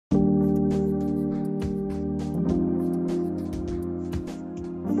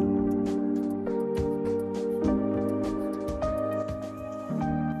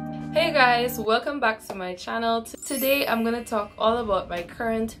guys, welcome back to my channel. Today I'm gonna talk all about my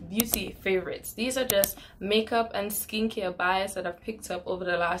current beauty favorites. These are just makeup and skincare buys that I've picked up over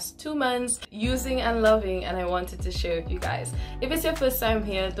the last 2 months using and loving, and I wanted to share with you guys. If it's your first time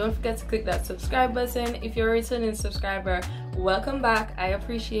here, don't forget to click that subscribe button. If you're a returning subscriber, welcome back. I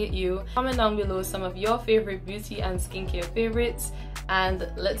appreciate you. Comment down below some of your favorite beauty and skincare favorites,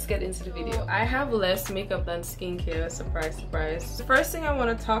 and let's get into the video. I have less makeup than skincare, surprise surprise. The first thing I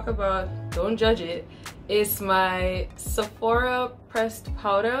want to talk about, don't judge it, is my Sephora pressed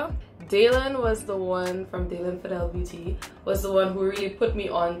powder. Dalen was the one from Dalen Fidel Beauty, was the one who really put me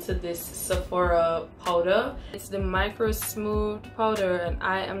on to this Sephora powder. It's the micro smooth powder, and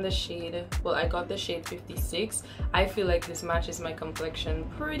I am the shade, well, I got the shade 56. I feel like this matches my complexion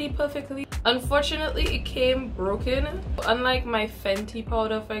pretty perfectly. Unfortunately, it came broken. Unlike my Fenty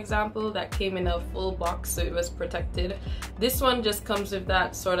powder, for example, that came in a full box, so it was protected. This one just comes with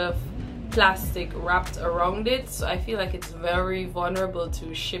that sort of plastic wrapped around it, so I feel like it's very vulnerable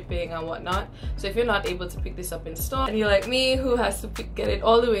to shipping and whatnot. So if you're not able to pick this up in store and you're like me who has to get it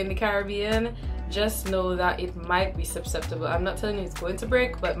all the way in the Caribbean, just know that it might be susceptible. I'm not telling you it's going to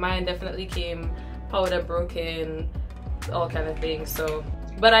break, but mine definitely came powder broken, all kind of things. So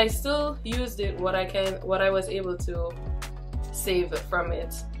but I still used it what I was able to save from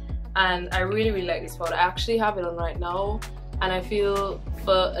it, and I really like this powder. I actually have it on right now, and I feel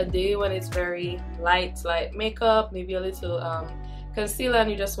for a day when it's very light makeup, maybe a little concealer, and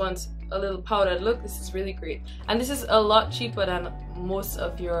you just want a little powdered look, this is really great. And this is a lot cheaper than most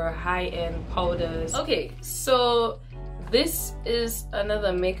of your high-end powders. Okay, so this is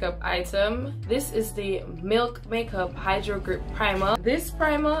another makeup item. This is the Milk Makeup Hydro Grip Primer. This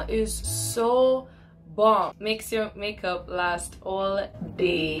primer is so bomb, makes your makeup last all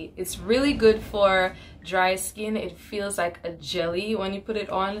day. It's really good for dry skin. It feels like a jelly when you put it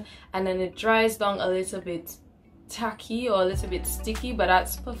on, and then it dries down a little bit tacky or a little bit sticky, but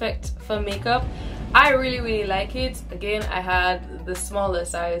that's perfect for makeup. I really like it. Again, I had the smaller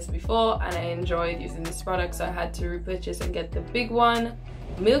size before and I enjoyed using this product, so I had to repurchase and get the big one.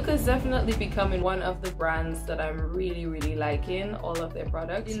 Milk is definitely becoming one of the brands that I'm really liking, all of their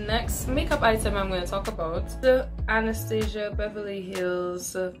products. The next makeup item I'm going to talk about, the Anastasia Beverly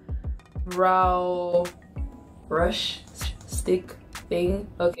Hills brow brush stick thing.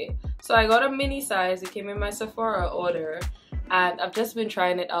 Okay, so I got a mini size. It came in my Sephora order, and I've just been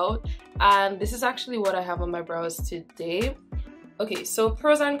trying it out, and this is actually what I have on my brows today. Okay, so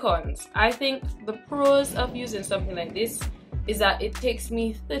pros and cons. I think the pros of using something like this is that it takes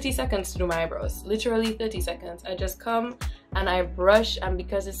me 30 seconds to do my eyebrows, literally 30 seconds. I just come and I brush, and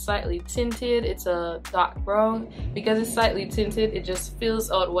because it's slightly tinted, it's a dark brown, because it's slightly tinted, it just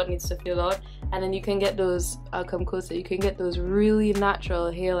fills out what needs to fill out, and then you can get those, I'll come closer, you can get those really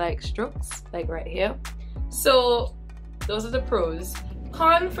natural hair-like strokes, like right here. So those are the pros.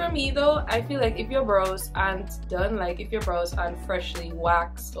 Con for me though, I feel like if your brows aren't done, like if your brows aren't freshly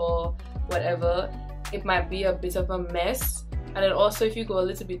waxed or whatever, it might be a bit of a mess. And then also, if you go a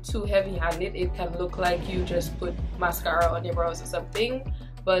little bit too heavy-handed, it can look like you just put mascara on your brows or something.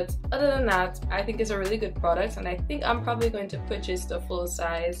 But other than that, I think it's a really good product, and I think I'm probably going to purchase the full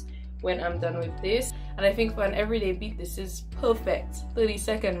size when I'm done with this. And I think for an everyday beat, this is perfect.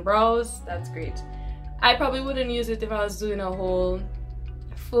 30-second brows, that's great. I probably wouldn't use it if I was doing a whole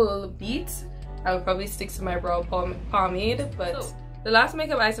full beat. I would probably stick to my brow pomade. But so, the last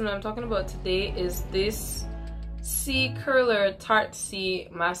makeup item that I'm talking about today is this C Curler Tarte C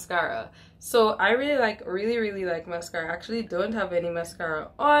mascara. So I really like mascara. I actually don't have any mascara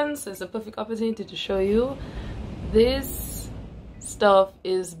on, so it's a perfect opportunity to show you. This stuff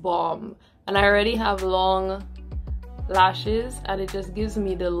is bomb, and I already have long lashes, and it just gives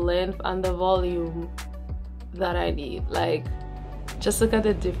me the length and the volume that I need. Like, just look at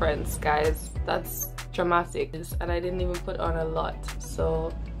the difference, guys. That's dramatic, and I didn't even put on a lot,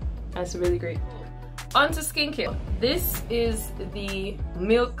 so that's really great. On to skincare. This is the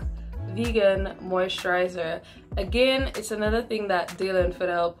Milk Vegan Moisturizer. Again, it's another thing that Dalen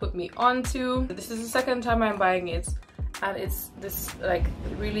Fidel put me onto. This is the second time I'm buying it, and it's this like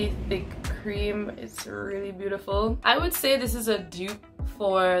really thick cream. It's really beautiful. I would say this is a dupe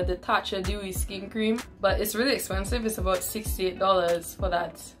for the Tarte Dewy Skin Cream, but it's really expensive. It's about $68 for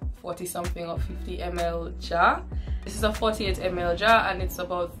that 40 something or 50 ml jar. This is a 48 ml jar, and it's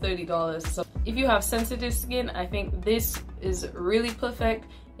about $30. So if you have sensitive skin, I think this is really perfect.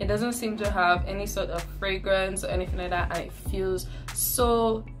 It doesn't seem to have any sort of fragrance or anything like that, and it feels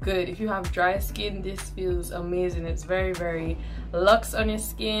so good. If you have dry skin, this feels amazing. It's very luxe on your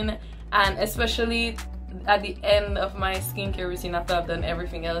skin, and especially at the end of my skincare routine after I've done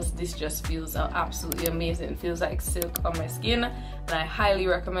everything else, this just feels absolutely amazing. It feels like silk on my skin, and I highly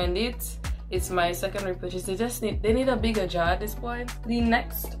recommend it. It's my second repurchase. They need a bigger jar at this point. The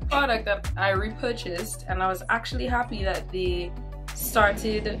next product that I repurchased, and I was actually happy that they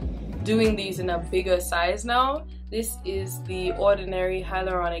started doing these in a bigger size now. This is the Ordinary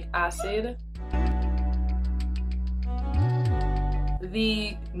Hyaluronic Acid.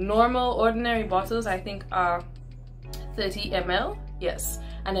 The normal ordinary bottles I think are 30 ml, yes,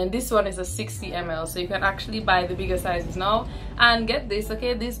 and then this one is a 60 ml, so you can actually buy the bigger sizes now. And get this,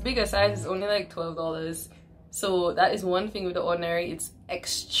 okay, this bigger size is only like $12, so that is one thing with the Ordinary. It's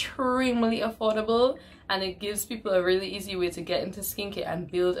extremely affordable, and it gives people a really easy way to get into skincare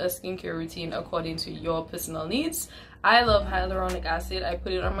and build a skincare routine according to your personal needs. I love hyaluronic acid. I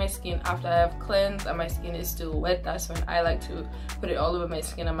put it on my skin after I have cleansed and my skin is still wet. That's when I like to put it all over my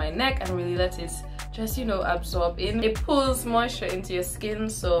skin and my neck and really let it just, you know, absorb in. It pulls moisture into your skin,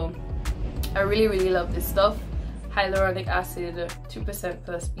 so I really love this stuff. Hyaluronic acid 2%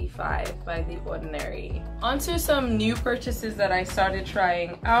 plus B5 by The Ordinary. Onto some new purchases that I started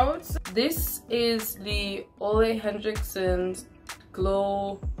trying out. This is the Ole Hendrickson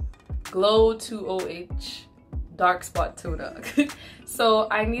Glow 20H Dark Spot Toner. So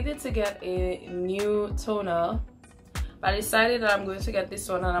I needed to get a new toner, but I decided that I'm going to get this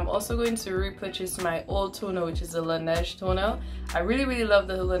one, and I'm also going to repurchase my old toner, which is the Laneige toner. I really love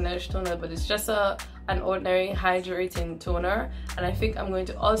the Laneige toner, but it's just an ordinary hydrating toner, and I think I'm going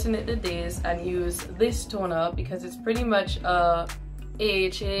to alternate the days and use this toner because it's pretty much AHA.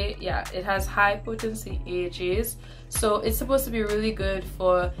 Yeah, it has high potency AHAs, so it's supposed to be really good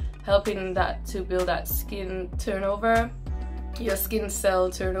for helping that to build that skin turnover, your skin cell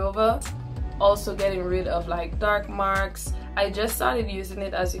turnover, also getting rid of like dark marks. I just started using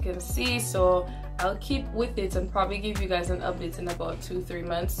it, as you can see, so I'll keep with it and probably give you guys an update in about 2-3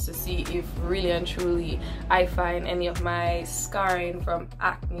 months to see if really and truly I find any of my scarring from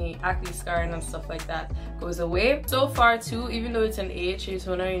acne scarring and stuff like that goes away. So far too, even though it's an AHA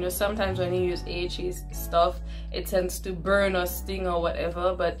toner, you know, sometimes when you use AHA stuff it tends to burn or sting or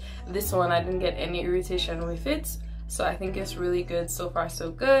whatever, but this one I didn't get any irritation with it. So I think it's really good. So far so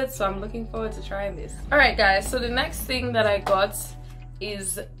good, so I'm looking forward to trying this. Alright guys, so the next thing that I got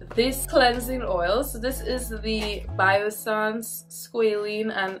is this cleansing oil. So this is the Biossance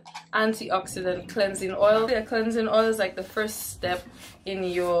Squalene and Antioxidant Cleansing Oil. The cleansing oil is like the first step in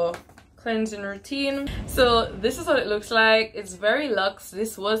your cleansing routine. So this is what it looks like. It's very luxe.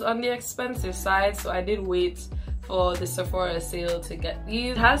 This was on the expensive side, so I did wait for the Sephora sale to get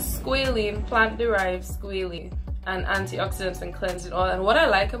these. It has squalene, plant-derived squalene, and antioxidants and cleansing oil. And what I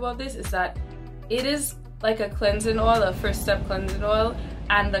like about this is that it is like a cleansing oil, a first step cleansing oil,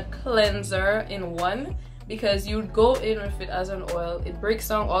 and a cleanser in one, because you would go in with it as an oil, it breaks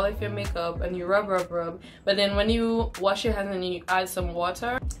down all of your makeup and you rub, but then when you wash your hands and you add some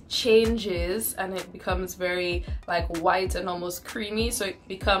water, changes and it becomes very like white and almost creamy, so it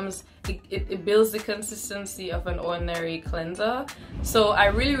becomes it builds the consistency of an ordinary cleanser. So I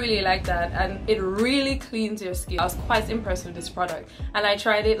really like that, and it really cleans your skin. I was quite impressed with this product, and I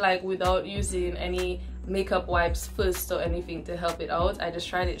tried it like without using any makeup wipes first or anything to help it out. I just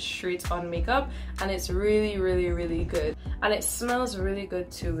tried it straight on makeup, and it's really good, and it smells really good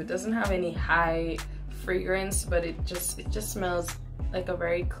too. It doesn't have any high fragrance, but it just smells like a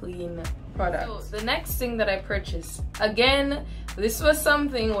very clean product. So the next thing that I purchased, again, this was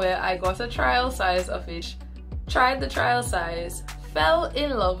something where I got a trial size of it, tried the trial size, fell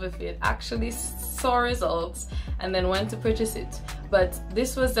in love with it, actually saw results, and then went to purchase it. But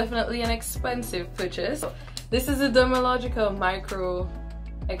this was definitely an expensive purchase. This is a Dermalogica micro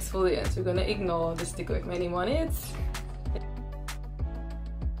exfoliant. We're gonna ignore the sticker with many on it.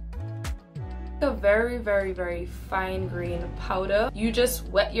 A very fine grain powder. You just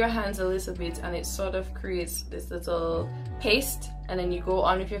wet your hands a little bit and it sort of creates this little paste, and then you go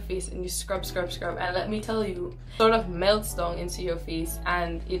on with your face and you scrub, and let me tell you, sort of melts down into your face,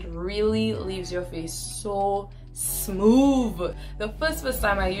 and it really leaves your face so smooth. The first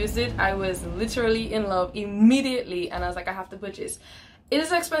time I used it, I was literally in love immediately, and I was like, I have to purchase. It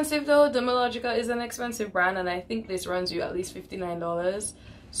is expensive though. Dermalogica is an expensive brand, and I think this runs you at least $59.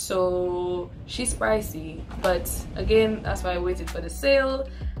 So she's pricey, but again, that's why I waited for the sale.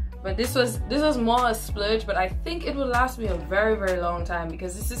 But this was more a splurge, but I think it will last me a very long time,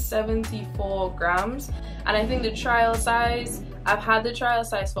 because this is 74 grams, and I think the trial size, I've had the trial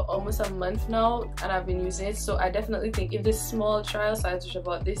size for almost a month now and I've been using it, so I definitely think if this small trial size, which is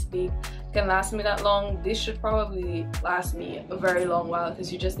about this big, can last me that long, this should probably last me a very long while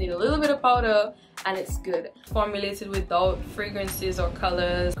because you just need a little bit of powder and it's good. Formulated without fragrances or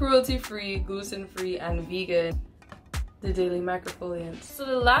colors, cruelty-free, gluten-free, and vegan. The daily microfoliant. So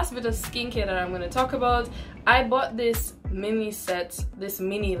the last bit of skincare that I'm going to talk about, I bought this mini set, this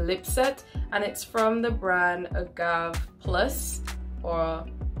mini lip set, and it's from the brand Agave Plus or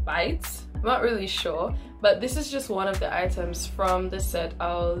VIDS. I'm not really sure, but this is just one of the items from the set.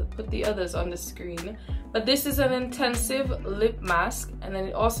 I'll put the others on the screen. But this is an intensive lip mask, and then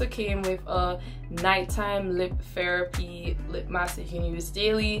it also came with a nighttime lip therapy lip mask that you can use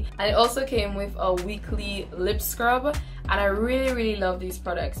daily, and it also came with a weekly lip scrub. And I really love these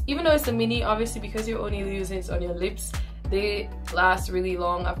products. Even though it's a mini, obviously because you're only using it on your lips, they last really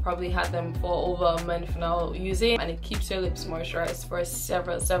long. I've probably had them for over a month now using, and it keeps your lips moisturized for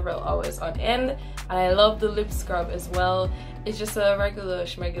several hours on end. And I love the lip scrub as well. It's just a regular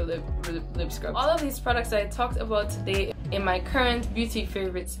schmegular lip scrub. All of these products I talked about today in my current beauty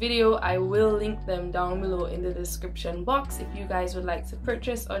favorites video, I will link them down below in the description box if you guys would like to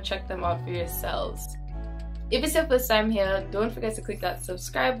purchase or check them out for yourselves. If it's your first time here, don't forget to click that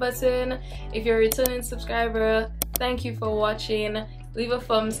subscribe button. If you're a returning subscriber, thank you for watching. Leave a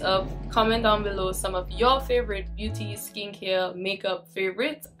thumbs up, comment down below some of your favorite beauty, skincare, makeup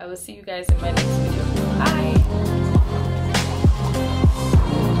favorites. I will see you guys in my next video. Bye!